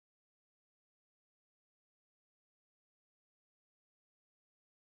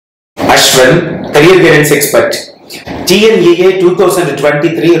ASHWIN, Career Guidance Expert. TNEA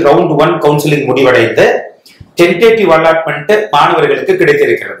 2023 Round 1 Counselling முடிவடைந்து Tentative Allotment மாணவர்களுக்கு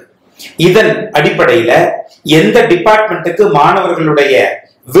கிடைத்திருக்கிறது. இதன் அடிப்படையில் எந்த டிபார்ட்மெண்ட்டுக்கு மாணவர்களுடைய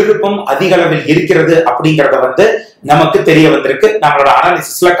விருப்பம் அதிக அளவில் இருக்கிறது அப்படிங்கறத நமக்கு தெரிய வந்திருக்கு. நம்மளோட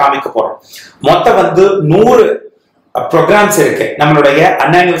அனாலிசிஸ்ல காமிக்க போறோம். மொத்தம் 100 ப்ரோக்ராம்ஸ் இருக்கு. நம்மளுடைய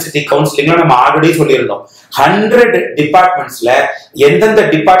அண்ணா யூனிவர்சிட்டி கவுன்சிலிங்ல நம்ம ஆல்ரெடி சொல்லியிருந்தோம். 100 டிபார்ட்மெண்ட்ஸ்ல எந்தெந்த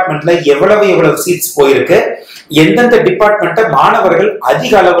டிபார்ட்மெண்ட்ல எவ்வளவு சீட்ஸ் போயிருக்கு, எந்தெந்த டிபார்ட்மெண்ட்டை மாணவர்கள்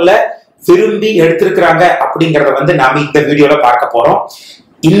அதிக அளவுல விரும்பி எடுத்திருக்கிறாங்க அப்படிங்கறத நாம இந்த வீடியோல பார்க்க போறோம்.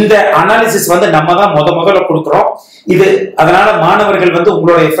 இந்த அனாலிசிஸ் நம்ம தான் முதல்ல கொடுக்கிறோம். இது அதனால மாணவர்கள்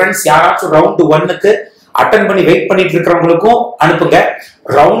உங்களுடைய ஃப்ரெண்ட்ஸ் யாராச்சும் ரவுண்ட் 1க்கு அட்டெண்ட் பண்ணி வெயிட் பண்ணிட்டு இருக்கிறவங்களுக்கும் அனுப்புங்க.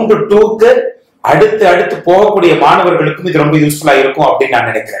 ரவுண்ட் 2க்கு அடுத்து போகக்கூடிய மாணவர்களுக்கும் இது ரொம்ப யூஸ்ஃபுல்லா இருக்கும் அப்படின்னு நான்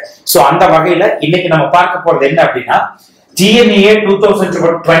நினைக்கிறேன். சோ அந்த வகையில இன்னைக்கு நம்ம பார்க்க போறது என்ன அப்படின்னா, TNEA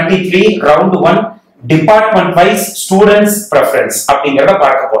 2023 round 1 department wise students preference அப்படிங்கறத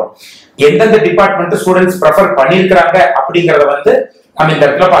பார்க்க போறோம். எந்தெந்த டிபார்ட்மெண்ட் ஸ்டூடெண்ட்ஸ் ப்ரெஃபர் பண்ணிருக்காங்க அப்படிங்கறத நம்ம இந்த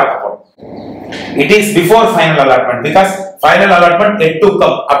இடத்துல பார்க்க போறோம். It is before final allotment, because final allotment yet to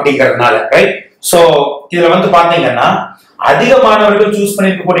come அப்படிங்கறதுனால, ரைட்? சோ இதுல பாத்தீங்கன்னா அதிக மாணவர்கள் சூஸ்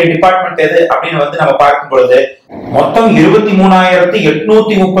பண்ணிருக்கக்கூடிய டிபார்ட்மெண்ட் எது அப்படின்னு நம்ம பார்க்கும் பொழுது மொத்தம்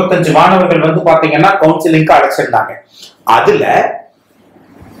 23,835 மாணவர்கள் பாத்தீங்கன்னா கவுன்சிலிங்க்கு அழைச்சிருந்தாங்க. அதுல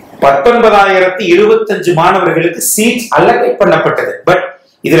 19,025 மாணவர்களுக்கு சீட் அலோகேட் பண்ணப்பட்டது. பட்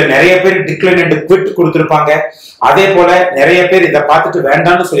இதுல நிறைய பேர் டிக்ளைன் அண்ட் குவிட் கொடுத்திருப்பாங்க. அதே போல நிறைய பேர் இதை பார்த்துட்டு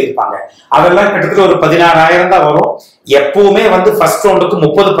வேண்டாம்னு சொல்லியிருப்பாங்க. அதெல்லாம் கிட்டத்தட்ட ஒரு 16,000 தான் வரும். எப்பவுமே ஃபர்ஸ்ட் ரவுண்டுக்கு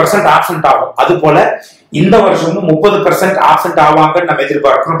 30% ஆப்சென்ட் ஆகும். அது போல இந்த வருஷமும் 30% ஆப்சென்ட் ஆவாங்கன்னு நம்ம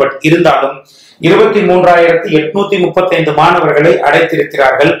எதிர்பார்க்கிறோம். பட் இருந்தாலும் 23,835 மாணவர்களை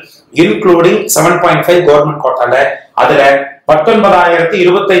அடைத்திருக்கிறார்கள், இன்க்ளூடிங் 7.5 கவர்மெண்ட் கோட்டால. அதுல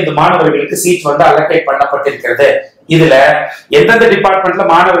 19,025 மாணவர்களுக்கு சீட் அலோகேட் பண்ணப்பட்டிருக்கிறது. இதுல எந்தெந்த டிபார்ட்மெண்ட்ல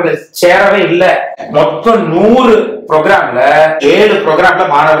மாணவர்கள் சேரவே இல்லை. மொத்தம் 100 ப்ரோக்ராம்ல 7 ப்ரோக்ராம்ல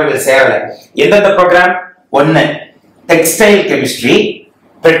மாணவர்கள் சேரல. எந்தெந்த program? 1 textile chemistry,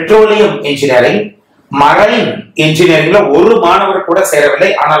 petroleum engineering, marine இன்ஜினியரிங்ல ஒரு மாணவர் கூட சேரவில்லை.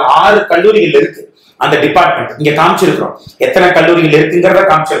 ஆனால் 6 கல்லூரிகள் இருக்கு அந்த டிபார்ட்மெண்ட். இங்க காமிச்சிருக்கிறோம் எத்தனை கல்லூரிகள் இருக்குங்கிறத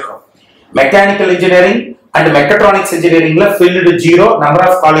காமிச்சிருக்கிறோம். Mechanical engineering and mechatronics இன்ஜினியரிங்ல field 0, number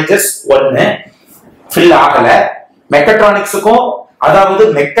of colleges 1 fill ஆகல. மெக்கட்ரானிக்ஸுக்கும், அதாவது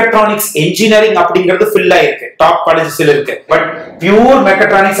மெக்கட்ரானிக்ஸ் இன்ஜினியரிங் அப்படிங்கிறது ஃபில் ஆயிருக்கு, டாப் காலேஜஸ்ல இருக்கு. பட் பியூர்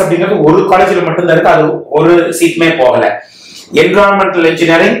மெக்கட்ரானிக்ஸ் அப்படிங்கிறது ஒரு காலேஜ்ல மட்டும்தான் இருக்கு, அது ஒரு சீட்மே போகல. என்விரான்மெண்டல்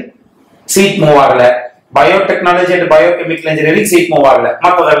இன்ஜினியரிங் சீட் மூவ் ஆகல. Biotechnology and biochemical engineering seat move ஆகல.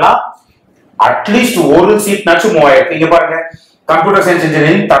 மற்றதெல்லாம் அட்லீஸ்ட் ஒரு சீட்னாச்சும் மூவ் ஆயிருக்கு. இங்க பாருங்க, computer science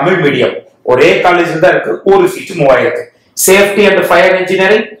engineering Tamil medium ஒரே காலேஜ்ல தான் இருக்கு, ஒரு சீட் மூவ் ஆயிருக்கு. சேஃப்டி அண்ட் ஃபயர்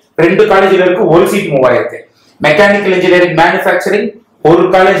இன்ஜினியரிங் 2 காலேஜ்ல இருக்கு, ஒரு சீட் மூவ் ஆயிருக்கு. மெக்கானிக்கல் இன்ஜினியரிங் மேனுஃபேக்சரிங் ஒரு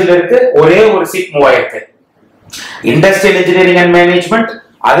காலேஜ்ல இருக்கு, ஒரே ஒரு சீட் மூவ் ஆயிருக்கு. இண்டஸ்ட்ரியல் இன்ஜினியரிங் அண்ட் மேனேஜ்மெண்ட்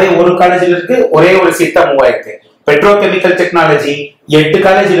அதே ஒரு காலேஜ்ல இருக்கு, ஒரே ஒரு சீட் தான் மூவ் ஆயிருக்கு. பெட்ரோகெமிக்கல் டெக்னாலஜி 8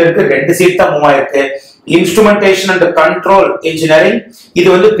 காலேஜ்ல இருக்கு, 2 சீட் தான் மூவ் ஆயிருக்கு. இன்ஸ்ட்ருமெண்டேஷன் அண்ட் கண்ட்ரோல் இன்ஜினியரிங் இது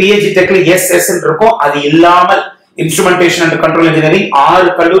பிஹெச்டி டெக்ல எஸ் இருக்கும், அது இல்லாமல் இன்ஸ்ட்ருமெண்டேஷன் அண்ட் கண்ட்ரோல் இன்ஜினியரிங் 6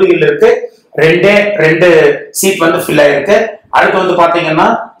 கல்லூரிகள் இருக்கு, 2 சீட் ஃபில் ஆயிருக்கு. அடுத்து பாத்தீங்கன்னா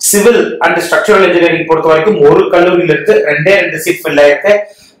சிவில் அண்ட் ஸ்ட்ரக்சரல் இன்ஜினியரிங் பொறுத்த வரைக்கும் ஒரு கல்லூரியில் இருக்கு, 2 சீட் ஃபில் ஆயிருக்கு.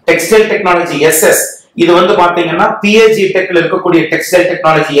 டெக்ஸ்டைல் டெக்னாலஜி எஸ்எஸ் இது பாத்தீங்கன்னா பிஹெச்டி டெக்ல இருக்கக்கூடிய டெக்ஸ்டைல்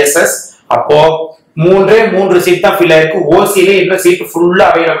டெக்னாலஜி எஸ்எஸ், அப்போ 3 சீட் தான் ஃபில் ஆயிருக்கு. ஓசில இன்னும் சீட் ஃபுல்லா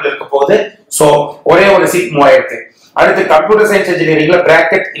அவைலபிள் இருக்க போகுது. சோ ஒரே ஒரு சீட் மூவ் ஆயிருக்கு. அடுத்து computer science இன்ஜினியரிங்ல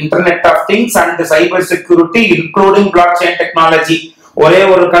bracket internet of things and cyber security including block chain technology ஒரே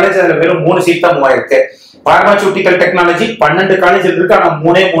ஒரு காலேஜ், அதுல வெறும் 3 சீட் தான் மூவ் ஆயிருக்கு. பார்மாசூட்டிக்கல் டெக்னாலஜி 12 காலேஜ் இருக்கு, ஆனா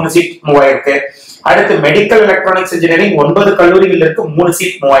 3 சீட் மூவ் ஆயிருக்கு. அடுத்து மெடிக்கல் எலக்ட்ரானிக்ஸ் இன்ஜினியரிங் 9 கல்லூரிகள் இருக்கு, 3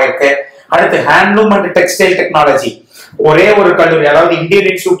 சீட் மூவ் ஆயிருக்கு. அடுத்து ஹேண்ட்லூம் அண்ட் டெக்ஸ்டைல் டெக்னாலஜி ஒரே ஒரு கல்லூரி, அதாவது Indian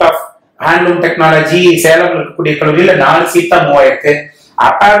institute of handloom technology Salem இருக்கக்கூடிய கல்லூரியில 4 சீட் தான் மூவ் ஆயிருக்கு.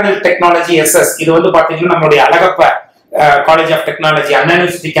 அப்பேரல் டெக்னாலஜி எஸ்எஸ் இது பாத்தீங்கன்னா நம்மளுடைய Alagappa college of technology Anna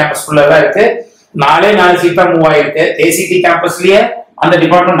university கேம்பஸ்குள்ள தான் இருக்கு, 4 சீட் தான் மூவ் ஆயிருக்கு. ஏசிடி கேம்பஸ்லயே அந்த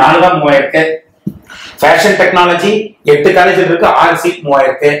டிபார்ட்மெண்ட் 4 தான் மூவ் ஆயிருக்கு. ஃபேஷன் டெக்னாலஜி 8 காலேஜ்ல இருக்கு, 6 சீட் மூவ்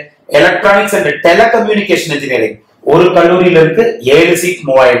ஆயிருக்கு. எலக்ட்ரானிக்ஸ் அண்ட் டெலிகம்யூனிகேஷன் இன்ஜினியரிங் ஒரு கல்லூரியில இருக்கு, 7 சீட்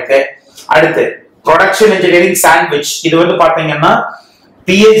மூவ் ஆயிருக்கு. அடுத்து ப்ரொடக்ஷன் இன்ஜினியரிங் சாண்ட்விச் இது பாத்தீங்கன்னா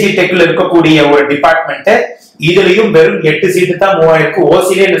பிஹெச்டி டெக்ல இருக்கக்கூடிய ஒரு டிபார்ட்மெண்ட், இதுலயும் வெறும் 8 சீட் தான் மூவ் ஆயிருக்கு.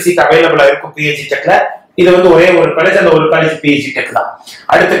 ஓசிலே 2 சீட் அவைலபிளா இருக்கும் பிஹெச்டி டெக்ல, இது ஒரே ஒரு காலேஜ், அந்த ஒரு காலேஜ் பிஹெச்டி டெக் தான்.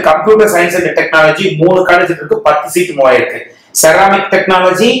 அடுத்து computer science and technology 3 college இருக்கு, 10 சீட் மூவ் ஆயிருக்கு. Ceramic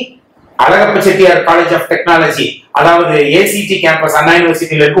technology Alagappa Chettiar college of technology, அதாவது ஏசிடி கேம்பஸ் அண்ணா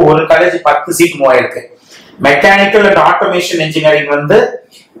யூனிவர்சிட்டியில இருக்கு, ஒரு college 10 seat மூவாயிருக்கு. Mechanical and automation engineering வந்து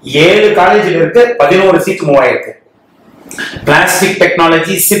 7 காலேஜில் இருக்கு, 11 சீட் மூவாயிருக்கு. பிளாஸ்டிக்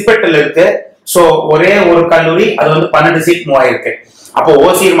டெக்னாலஜி சிப்பெட்ல இருக்கு, சோ ஒரே ஒரு கல்லூரி, அது வந்து 12 சீட் மூவாயிருக்கு. அப்போ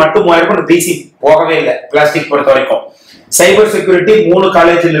ஓசியில் மட்டும் மூவாயிருக்கு, பிசி போகவே இல்லை பிளாஸ்டிக் பொறுத்த வரைக்கும். சைபர் செக்யூரிட்டி 3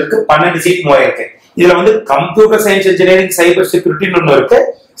 காலேஜில் இருக்கு, 12 சீட் மூவாயிருக்கு. இதுல வந்து கம்ப்யூட்டர் சயின்ஸ் இன்ஜினியரிங் சைபர் செக்யூரிட்டின்னு ஒன்று இருக்கு,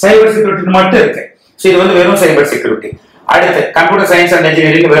 சைபர் செக்யூரிட்டி மட்டும் இருக்கு. ஸோ இது வந்து வெறும் சைபர் செக்யூரிட்டி. அடுத்து கம்ப்யூட்டர் சயின்ஸ் அண்ட்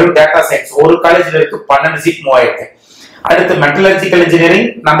இன்ஜினியரிங் வெறும் டேட்டா சயின்ஸ், ஒரு காலேஜில் இருக்கு, 12 சீட் மூவாயிருக்கு. அடுத்து metallurgical engineering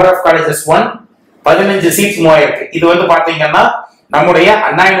number of colleges 1, 15 seat மூவாயிருக்கு. இது வந்து பாத்தீங்கன்னா நம்முடைய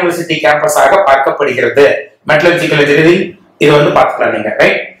அண்ணா யூனிவர்சிட்டி கேம்பஸாக பார்க்கப்படுகிறது. மெட்டலர்ஜிக்கல் இன்ஜினியரிங் இது வந்து பார்த்துக்கலாம் நீங்க,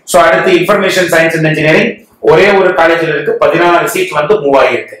 ரைட்? ஸோ அடுத்து இன்ஃபர்மேஷன் சயின்ஸ் அண்ட் இன்ஜினியரிங் ஒரே ஒரு காலேஜில் இருக்கு, 16 சீட் வந்து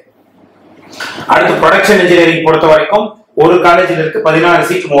மூவாயிருக்கு. அடுத்து ப்ரொடக்ஷன் இன்ஜினியரிங் பொறுத்த வரைக்கும் ஒரு காலேஜில் இருக்கு, 16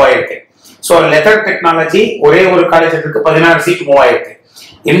 சீட் மூவாயிருக்கு. ஸோ லெதர் டெக்னாலஜி ஒரே ஒரு காலேஜில் இருக்கு, 16 சீட் மூவாயிருக்கு.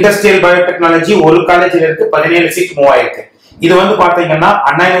 இண்டஸ்ட்ரியல் பயோடெக்னாலஜி ஒரு காலேஜில் இருக்கு, 17 சீட் மூவாயிருக்கு. இது வந்து பாத்தீங்கன்னா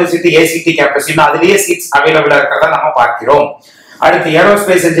அண்ணா யூனிவர்சிட்டி ஏசிடி கேம்பஸ், அதுலயே சீட்ஸ் அவைலபிளா இருக்கிறதா நம்ம பார்க்கிறோம். அடுத்து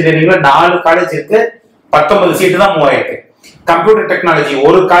ஏரோஸ்பேஸ் இன்ஜினியரிங்ல 4 காலேஜ் இருக்கு, 19 சீட்டு தான் மூவாயிருக்கு. கம்ப்யூட்டர் டெக்னாலஜி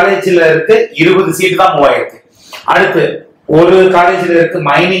ஒரு காலேஜில் இருக்கு, 20 சீட்டு தான் மூவாயிருக்கு. அடுத்து ஒரு காலேஜில் இருக்கு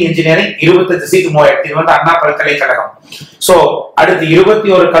மைனிங் இன்ஜினியரிங், 25 சீட் மூவாயிருக்கு. இது வந்து அண்ணா பல்கலைக்கழகம். சோ அடுத்து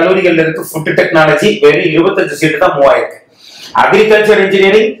 21 கல்லூரிகள் இருக்கு ஃபுட் டெக்னாலஜி, வெறும் 25 சீட்டு தான் மூவாயிருக்கு. அக்ரிகல்ச்சர்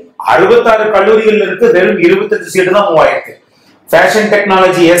இன்ஜினியரிங் 66 கல்லூரிகள் இருக்கு, வெறும் 25 சீட்டு தான் மூவாயிருக்கு. ஃபேஷன்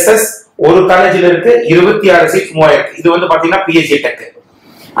டெக்னாலஜி எஸ்எஸ் ஒரு காலேஜில் இருக்கு, 26 சீட் மூவாயிருக்கு. இது வந்து பாத்தீங்கன்னா பிஹெச்டி டெக்.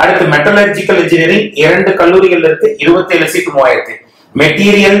 அடுத்து மெட்டலர்ஜிக்கல் இன்ஜினியரிங் 2 கல்லூரிகள் இருக்கு, 27 seat மூவாயிருக்கு.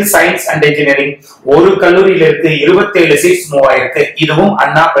 Material science and engineering ஒரு கல்லூரியில் இருக்கு, 27 சீட்ஸ் மூவாயிருக்கு. இதுவும்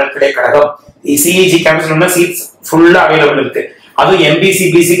அண்ணா பல்கலைக்கழகம். சிஇஜி கேம்பஸ்ல சீட்ஸ் ஃபுல்லா அவைலபிள் இருக்கு, அதுவும் எம்பிசி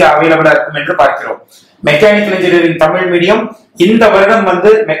பிசிக்கு அவைலபிளா இருக்கும் என்று பார்க்கிறோம். மெக்கானிக்கல் இன்ஜினியரிங் தமிழ் மீடியம் இந்த வருடம்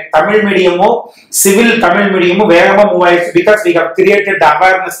வந்து தமிழ் மீடியமும் சிவில் தமிழ் மீடியமும் வேகமா மூவ் ஆயிடுச்சு. Because we have created the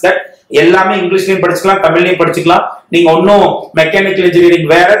awareness that எல்லாமே இங்கிலீஷ்லயும் படிச்சுக்கலாம், தமிழ்லயும் படிச்சுக்கலாம். நீங்க ஒன்னும் மெக்கானிக்கல் இன்ஜினியரிங்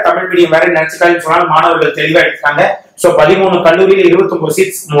வேற தமிழ் மீடியம் வேற நினைச்சுக்காதுன்னு சொன்னாலும் மாணவர்கள் தெளிவா எடுத்தாங்க. சோ 13 கல்லூரியில 29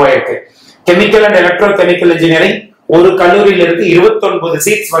 சீட்ஸ் மூவ் ஆயிருக்கு. Chemical and electro chemical engineering ஒரு கல்லூரியில இருக்கு, 29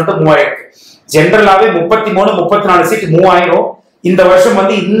 சீட்ஸ் வந்து மூவ் ஆயிருக்கு. ஜெனரலாவே 33 34 சீட் மூவ் ஆயிரும். இந்த வருஷம்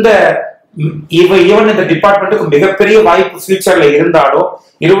வந்து ஈவன் இந்த டிபார்ட்மெண்ட்டுக்கு மிகப்பெரிய வாய்ப்பு ஃபியூச்சர்ல இருந்தாலும்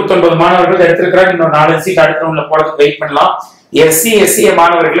 29 மாணவர்கள் எடுத்திருக்கிறாங்க. இன்னும் 4 சீட் அடுத்த ரவுண்ட்ல போறதுக்கு வெயிட் பண்ணலாம். எஸ்சி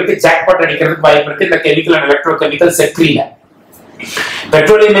மாணவர்களுக்கு ஜாக்பாட் அடிக்கிறதுக்கு வாய்ப்பு இருக்கு இந்த chemical and electro chemical செக்டர்ல.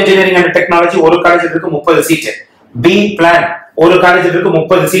 Petroleum engineering and technology ஒரு காலேஜில் இருக்கு, 30 சீட். பி பிளான் ஒரு காலேஜில் இருக்கு,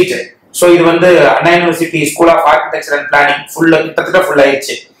 30 சீட். சோ இது வந்து அண்ணா university school of architecture and planning கிட்டத்தட்ட ஃபுல்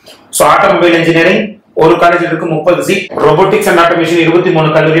ஆயிடுச்சு. சோ ஆட்டோமொபைல் இன்ஜினியரிங் ஒரு காலேஜில் இருக்கு, 30 சீட். ரோபோட்டிக்ஸ் அண்ட் ஆட்டோமேஷன்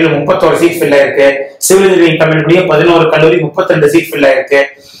 23 கல்லூரியில 31 சீட் ஃபில் ஆயிருக்கு. சிவில் இன்ஜினியரிங் தமிழ் மீடியம் 11 கல்லூரி 32 சீட் ஃபில் ஆயிருக்கு.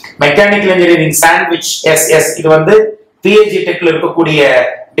 மெக்கானிக்கல் இன்ஜினியரிங் சாண்ட்விச் எஸ்எஸ் இது வந்து பிஹெச்டி டெக்ல இருக்கக்கூடிய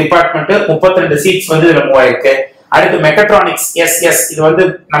டிபார்ட்மெண்ட், 32 சீட்ஸ் வந்து இதுல மூவ் ஆயிருக்கு. அடுத்து மெக்கட்ரானிக்ஸ் எஸ்எஸ் இது வந்து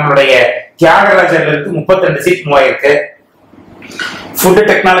நம்மளுடைய தியாகராஜர்ல இருக்கு, 32 சீட் மூவ் ஆயிருக்கு. ஃபுட்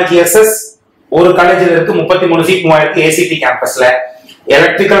டெக்னாலஜி எஸ்எஸ் ஒரு காலேஜில் இருக்கு, 33 சீட் மூவ் ஆயிருக்கு ACT கேம்பஸ்ல.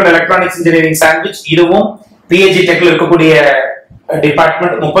 Electrical and electronics engineering sandwich இதுவும் பிஹெச்டி டெக்ல இருக்கக்கூடிய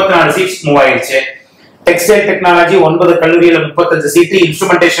டிபார்ட்மெண்ட், 34 சீட்ஸ் மூவ் ஆயிருச்சு. டெக்ஸ்டைல் டெக்னாலஜி 9 கல்லூரியில 35 சீட்.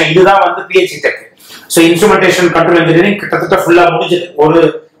 இன்ஸ்ட்ருமெண்டேஷன் இதுதான் வந்து PhD tech. So instrumentation control engineering கிட்டத்தட்ட ஃபுல்லா முடிஞ்சது, ஒரு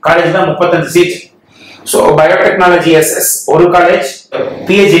காலேஜ் தான் 35 சீட். சோ பயோடெக்னாலஜி எஸ்எஸ் ஒரு college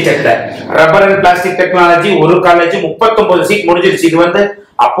PhD டெக்ல. Rubber and plastic technology ஒரு காலேஜ் 39 சீட் முடிஞ்சிருச்சு. இது வந்து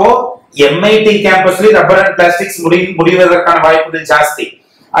அப்போ எம்ஐடி கேம்பஸ்ல ரப்பர் அண்ட் பிளாஸ்டிக்ஸ் முடிவதற்கான வாய்ப்புகள் ஜாஸ்தி.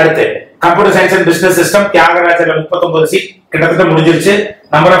 அடுத்து computer science and business system தியாகராஜர்ல 39 seat கிட்டத்தட்ட முடிஞ்சிருச்சு.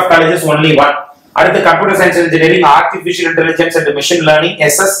 Number of colleges only 1. அடுத்து computer science engineering artificial intelligence and machine learning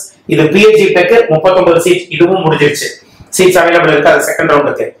SS இது பிஹெச்டி டெக் 39 சீட், இதுவும் முடிஞ்சிருச்சு. சீட்ஸ் அவைலபிள் இருக்கு அது செகண்ட்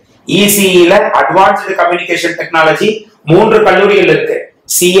ரவுண்டுக்கு. இசிஇல அட்வான்ஸ்டு கம்யூனிகேஷன் டெக்னாலஜி 3 கல்லூரிகள் இருக்கு.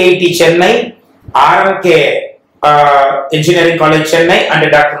 CID Chennai, RMK engineering college Chennai and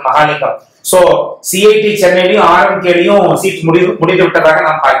doctor Mahalingam. So CID சென்னையிலையும் ஆர்எம்கேலையும் seat முடிந்து விட்டதாக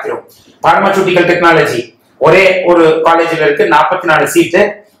நாம் பார்க்கிறோம். பார்மாசூட்டிக்கல் டெக்னாலஜி ஒரே ஒரு காலேஜில் இருக்கு, 44 சீட்டு.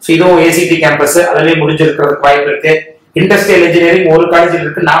 இதுவும் ஏசிடி கேம்பஸ், அதுலயே முடிஞ்சிருக்கிறதுக்கு வாய்ப்பு இருக்கு. இண்டஸ்ட்ரியல் இன்ஜினியரிங் ஒரு காலேஜில்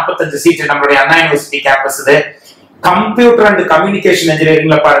இருக்கு, 45 சீட் நம்மளுடைய அண்ணா யூனிவர்சிட்டி கேம்பஸ். இது கம்ப்யூட்டர் அண்ட் கம்யூனிகேஷன்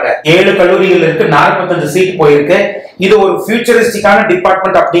இன்ஜினியரிங்ல பாருங்க 7 கல்லூரிகள் இருக்கு, 45 சீட் போயிருக்கு. இது ஒரு ஃபியூச்சரிஸ்டிக்கான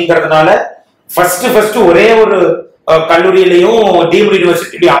டிபார்ட்மெண்ட் அப்படிங்கிறதுனால ஃபர்ஸ்ட் ஒரே ஒரு கல்லூரியிலையும் deemed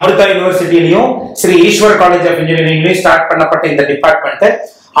university Amrita யூனிவர்சிட்டியிலையும் Sri Ishwar college of இன்ஜினியரிங்லயும் start பண்ணப்பட்ட இந்த டிபார்ட்மெண்ட்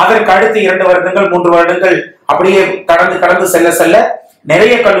அதற்கு அடுத்து 2 வருடங்கள் 3 வருடங்கள் அப்படியே கடந்து செல்ல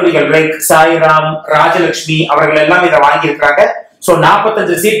நிறைய கல்லூரிகள் லைக் சாய்ராம், ராஜலட்சுமி அவர்கள் எல்லாம் இதை வாங்கி இருக்காங்க. சோ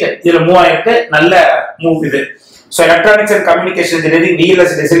 45 சீட் இதுல மூவ் ஆயிருக்கு. நல்ல மூவ் இது. So electronics and communication engineering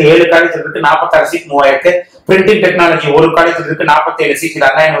VLS design 7 college இருக்கு, 46 சீட் மூவ் ஆயிருக்கு. பிரிண்டிங் டெக்னாலஜி ஒரு காலேஜ் இருக்கு, 47 சீட், இது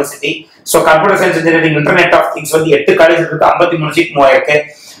அண்ணா university. So computer science engineering internet of things வந்து 8 காலேஜ் இருக்கு, 53 சீட் மூவ் ஆயிருக்கு.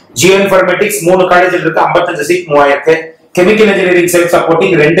 ஜியோ இன்ஃபர்மேட்டிக்ஸ் 3 காலேஜ் இருக்கு, 55 சீட் மூவ் ஆயிருக்கு. Chemical engineering self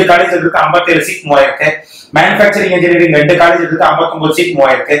supporting 2 college இருக்கு, 57 சீட் மூவ் ஆயிருக்கு. மேனுஃபேக்சரிங் இன்ஜினியரிங் 2 காலேஜ் இருக்கு, 59 சீட் மூவ்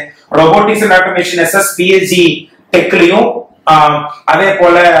ஆயிருக்கு. Robotics and automation SS PhD டெக்லயும் அதே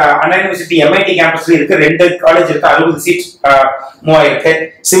போல அண்ணா யூனிவர்சிட்டி MIT கேம்பஸ்ல இருக்கு, 2 காலேஜ் இருக்கு, 60 சீட் மூவ் ஆயிருக்கு.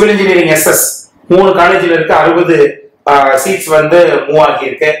 சிவில் இன்ஜினியரிங் SS 3 காலேஜ்ல இருக்கு, 60 சீட்ஸ் வந்து மூவ் ஆகி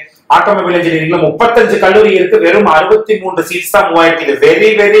இருக்கு. ஆட்டோமொபைல் இன்ஜினியரிங்ல 35 கல்லூரி இருக்கு, வெறும் 63 சீட்ஸ் தான் மூவ் ஆயிருக்கு. இது வெரி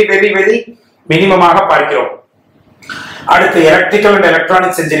வெரி வெரி வெரி மினிமமாக பார்க்கிறோம். அடுத்து electrical and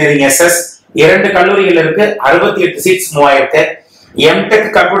electronics engineering SS 2 கல்லூரிகள் இருக்கு, 68 சீட்ஸ் மூவ் ஆயிருக்கு. MTech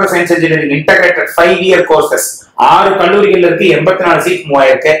computer science engineering integrated 5-year courses 6 கல்லூரிகள் இருக்கு, 84 சீட் மூவ்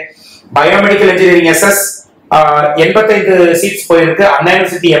ஆயிருக்கு. பயோமெடிக்கல் இன்ஜினியரிங் SS 85 சீட்ஸ் போயிருக்கு. அண்ணா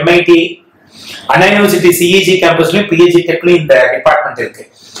யூனிவர்சிட்டி MIT, அண்ணா யூனிவர்சிட்டி CEG கேம்பஸ்லயும் PhD டெக்லயும் இந்த டிபார்ட்மெண்ட் இருக்கு.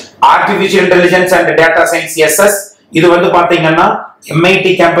 Artificial intelligence and data science SS இது வந்து பாத்தீங்கன்னா MIT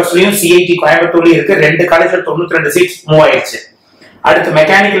கேம்பஸ்லயும் CIT கோயம்புத்தூர்லயும் இருக்கு, 2 காலேஜ்ல 92 சீட்ஸ் மூவ் ஆயிடுச்சு. அடுத்து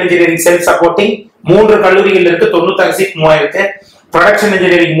மெக்கானிக்கல் இன்ஜினியரிங் செல்ஃப் சப்போர்ட்டிங் 3 கல்லூரிகள் இருக்கு, 96 சீட் மூவ் ஆயிருக்கு. ப்ரொடக்ஷன்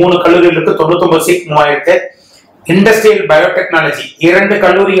இன்ஜினியரிங் 3 கல்லூரிகள் இருக்கு, 99 சீட் மூவ் ஆயிருக்கு. இண்டஸ்ட்ரியல் பயோடெக்னாலஜி 2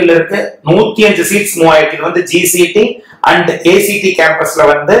 கல்லூரிகள் இருக்கு, 105 சீட்ஸ் மூவ் ஆயிருக்கு. இது வந்து GCT அண்ட் ACT கேம்பஸ்ல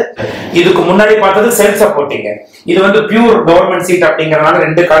வந்து இதுக்கு முன்னாடி பார்த்தது செல்ஃப் சப்போர்ட்டிங், இது வந்து பியூர் கவர்மெண்ட் சீட் அப்படிங்கறதுனால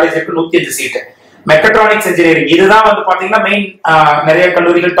 2 காலேஜ் இருக்கு, 105 சீட். மெக்கட்ரானிக்ஸ் இன்ஜினியரிங் இதுதான் வந்து பாத்தீங்கன்னா மெயின் நிறைய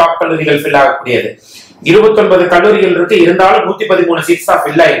கல்லூரிகள் டாப் கல்லூரிகள் ஃபில் ஆகக்கூடியது. 29 கல்லூரிகள் இருக்கு, இருந்தாலும் 113 சீட்ஸ் தான்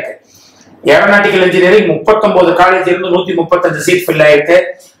ஃபில் ஆயிருக்கு. ஏரோநாட்டிக்கல் இன்ஜினியரிங் 39 காலேஜ் இருந்து 135 சீட் ஃபில் ஆயிருக்கு.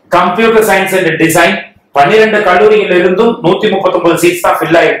 கம்ப்யூட்டர் சயின்ஸ் அண்ட் டிசைன் 12 கல்லூரிகள் இருந்தும் 139 சீட்ஸ் தான்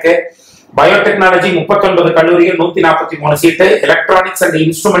ஃபில் ஆயிருக்கு. பயோடெக்னாலஜி 39 கல்லூரிகள் 143 seat. Electronics and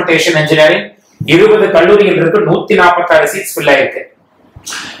instrumentation engineering 20 கல்லூரிகள் இருக்கு, 146 சீட்ஸ் ஃபில் ஆயிருக்கு.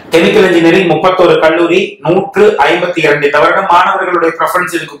 கெமிக்கல் இன்ஜினியரிங் 31 கல்லூரி 152. இந்த வருடம் மாணவர்களுடைய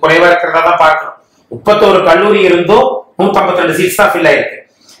ப்ரெஃபரன்ஸ் இதுக்கு குறைவா இருக்கிறதா தான் பார்க்கணும். 31 கல்லூரி இருந்தும் 152 சீட்ஸ் தான் ஃபில் ஆயிருக்கு.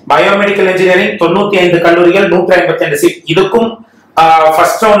 பயோமெடிக்கல் இன்ஜினியரிங் 95 கல்லூரிகள் 152 சீட். இதுக்கும்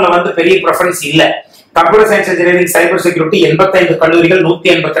ஃபர்ஸ்ட் ரவுண்ட்ல வந்து பெரிய ப்ரெஃபரன்ஸ் இல்ல. Computer science engineering cyber security 85 கல்லூரிகள்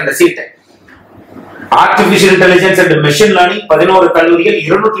 182 seat. Artificial intelligence and machine learning 11 கல்லூரிகள்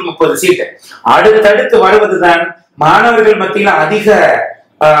 230 சீட். அடுத்தடுத்து வருவதுதான் மாணவர்கள் மத்தியில் அதிக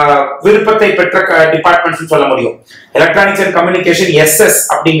விருப்பத்தை பெற்ற டிபார்ட்மெண்ட்ஸ் சொல்ல முடியும். எலக்ட்ரானிக்ஸ் அண்ட் கம்யூனிகேஷன் SS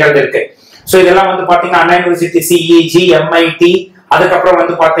அப்படிங்கிறது இருக்கு. சோ இதெல்லாம் வந்து பாத்தீங்கன்னா அண்ணா யூனிவர்சிட்டி CEG MIT, அதுக்கப்புறம்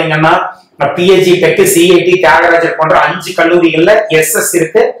வந்து பாத்தீங்கன்னா PhD டெக் CIT தியாகராஜர் போன்ற 5 கல்லூரிகள்ல SS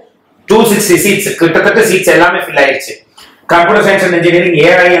இருக்கு, 260 சீட்ஸ். கிட்டத்தட்ட சீட்ஸ் எல்லாமே ஃபில் ஆயிடுச்சு. Computer science and engineering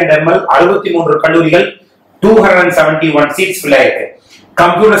AI and ML 63 கல்லூரிகள் 271 சீட்ஸ் ஃபில் ஆயிருக்கு.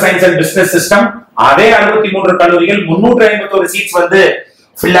 Computer science and business system அதே 63 கல்லூரிகள் 351 சீட்ஸ் வந்து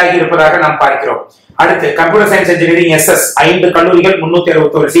ஃபில் ஆகி இருப்பதாக நாம் பார்க்கிறோம். அடுத்து கம்ப்யூட்டர் சயின்ஸ் இன்ஜினியரிங் SS 5 கல்லூரிகள்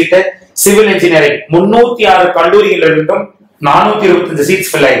 361 சீட். சிவில் இன்ஜினியரிங் 306 கல்லூரிகள் இருந்தும் 425 சீட்ஸ்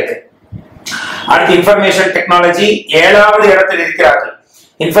ஃபில் ஆயிருக்கு. அடுத்து இன்ஃபர்மேஷன் டெக்னாலஜி 7வது இடத்தில் இருக்கிறார்கள்.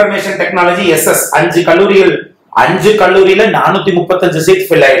 இன்ஃபர்மேஷன் டெக்னாலஜி SS 5 கல்லூரியில் 5 கல்லூரியில 435 சீட்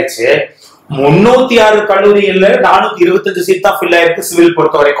ஃபில் ஆயிருச்சு. 306 கல்லூரியில 425 சீட் தான் ஃபில் ஆயிருக்கு சிவில்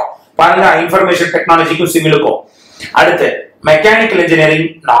பொறுத்த வரைக்கும். பாருங்க இன்ஃபர்மேஷன் டெக்னாலஜிக்கும் சிவிலுக்கும். அடுத்து மெக்கானிக்கல் இன்ஜினியரிங்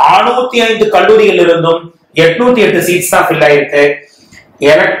 405 கல்லூரிகள் இருந்தும் 808 சீட்ஸ் தான் ஃபில் ஆயிருக்கு.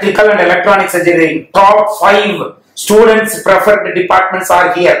 Electrical and electronics engineering top 5 students preferred departments are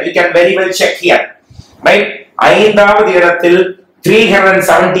here. You can very well check here. Right? 5வது இடத்தில்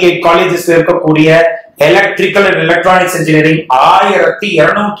 378 காலேஜஸ் இருக்கக்கூடிய electrical and electronics engineering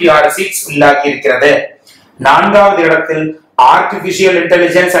 1206 seeds fill ஆகி இருக்கிறது. 4வது இடத்தில் artificial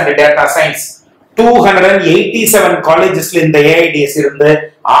intelligence and data science 287 காலேஜஸ்ல இந்த AIDS இருந்து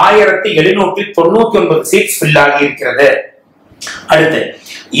 1799 சீட்ஸ் ஃபில் ஆகி இருக்கிறது. அடுத்து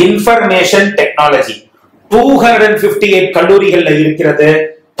இன்ஃபர்மேஷன் டெக்னாலஜி 258 கல்லூரிகள்ல இருக்கிறது,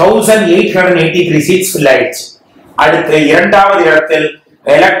 1883 சீட்ஸ் ஃபில் ஆயிடுச்சு. அடுத்து 2வது இடத்தில்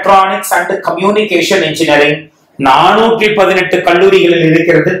எலக்ட்ரானிக்ஸ் அண்ட் கம்யூனிகேஷன் இன்ஜினியரிங் 418 கல்லூரிகளில்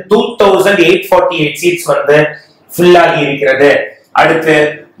இருக்கிறது, 2848 சீட்ஸ் வந்து ஃபில் ஆகி இருக்கிறது. அடுத்து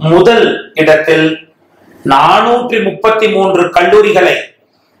முதல் இடத்தில் 433 கல்லூரிகளை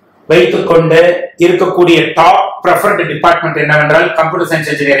வைத்துக்கொண்டு இருக்கக்கூடிய டாப் ப்ரெஃபர்ட் டிபார்ட்மெண்ட் என்னவென்றால் கம்ப்யூட்டர்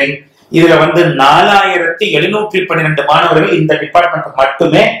சயின்ஸ் இன்ஜினியரிங். இதுல வந்து 4712 மாணவர்கள் இந்த டிபார்ட்மெண்ட்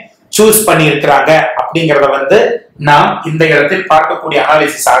மட்டுமே சூஸ் பண்ணி இருக்கிறாங்க அப்படிங்கறத வந்து நாம் இந்த இடத்தில் பார்க்கக்கூடிய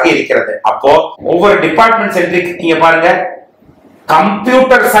அனாலிசிஸ் ஆக இருக்கிறது. அப்போ ஒவ்வொரு டிபார்ட்மெண்ட் சென்ட்ரிக் நீங்க பாருங்க,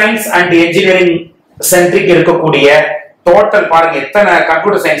 computer science and engineering centric இருக்கக்கூடிய டோட்டல் பாருங்க எத்தனை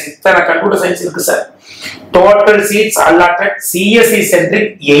கம்ப்யூட்டர் சயின்ஸ் இருக்கு sir. Total seeds allotted CSE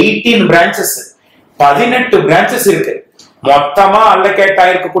centric 18 branches, 18 branches இருக்கு. மொத்தமா allocate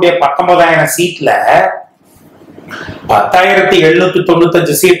ஆயிருக்கக்கூடிய 19,000 சீட்ல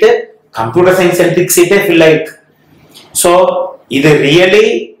 10,795 சீட்டு கம்ப்யூட்டர் சயின்ஸ் சென்ட்ரிக் சீட்டே ஃபில் ஆயிருக்கு. சோ இது ரியலி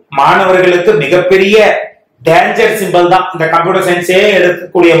மாணவர்களுக்கு மிகப்பெரிய டேஞ்சர் சிம்பல் தான் இந்த கம்ப்யூட்டர் சயின்ஸே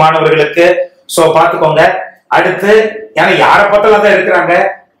எடுக்கக்கூடிய மாணவர்களுக்கு. சோ பாத்துக்கோங்க. அடுத்து ஏன்னா யாரை பார்த்தாலும் தான் இருக்கிறாங்க.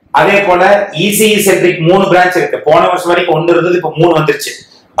 அதே போல ECE சென்ட்ரிக் 3 பிரான்ச் இருக்கு. போன வருஷம் வரைக்கும் 1 இருந்தது, இப்ப 3 வந்துருச்சு.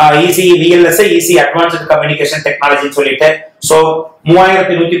 ECE VLSI, ECE advanced communication டெக்னாலஜின்னு சொல்லிட்டு. சோ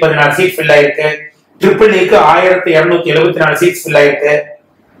 3114 சீட் ஃபில் ஆயிருக்கு. ட்ரிபிள்இக்கு 1274 சீட்ஸ் ஃபில் ஆயிருக்கு.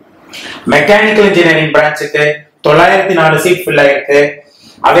 மெக்கானிக்கல் இன்ஜினியரிங் பிரான்ச்சுக்கு 904 சீட் ஃபில் ஆயிருக்கு.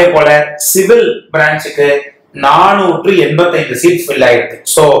 அதே போல சிவில் பிரான்ச்சுக்கு 485 சீட் ஃபில் ஆயிருக்கு.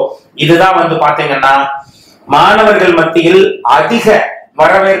 சோ இதுதான் வந்து பாத்தீங்கன்னா மாணவர்கள் மத்தியில் அதிக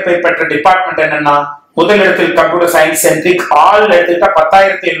வரவேற்பை பெற்ற டிபார்ட்மெண்ட் என்னன்னா, முதலிடத்தில் கம்ப்யூட்டர் சயின்ஸ் சென்ட்ரிக் ஆல் எடுத்துட்டா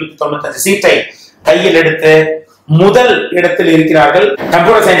 10,795 சீட்டை கையில் எடுத்து முதல் இடத்தில் இருக்கிறார்கள்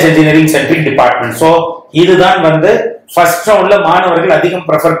computer science engineering centric department. So இதுதான் வந்து ஃபர்ஸ்ட் ரவுண்ட்ல மாணவர்கள் அதிகம்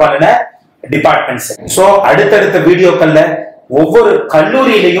ப்ரிஃபர் பண்ணின டிபார்ட்மெண்ட்ஸ். சோ அடுத்தடுத்த வீடியோக்கள்ல ஒவ்வொரு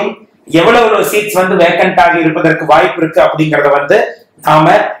கல்லூரியிலையும் எவ்வளவு சீட்ஸ் வந்து வேக்கன்ட் ஆகி இருப்பதற்கு வாய்ப்பு இருக்கு அப்படிங்கறத வந்து நாம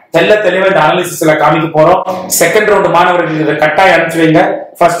தெளிவா இந்த அனாலிசிஸ்ல காமிக்க போறோம். செகண்ட் ரவுண்ட் மாணவர்கள் இதை கட்டாயம் அனுப்பிச்சு வைங்க.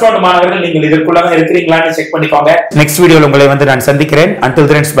 ஃபர்ஸ்ட் ரவுண்ட் மாணவர்கள் நீங்கள் இதற்குள்ளதான் இருக்கிறீங்களான்னு செக் பண்ணிக்கோங்க. நெக்ஸ்ட் வீடியோல உங்களை வந்து நான் சந்திக்கிறேன். Until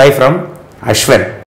then, bye from ASHWIN.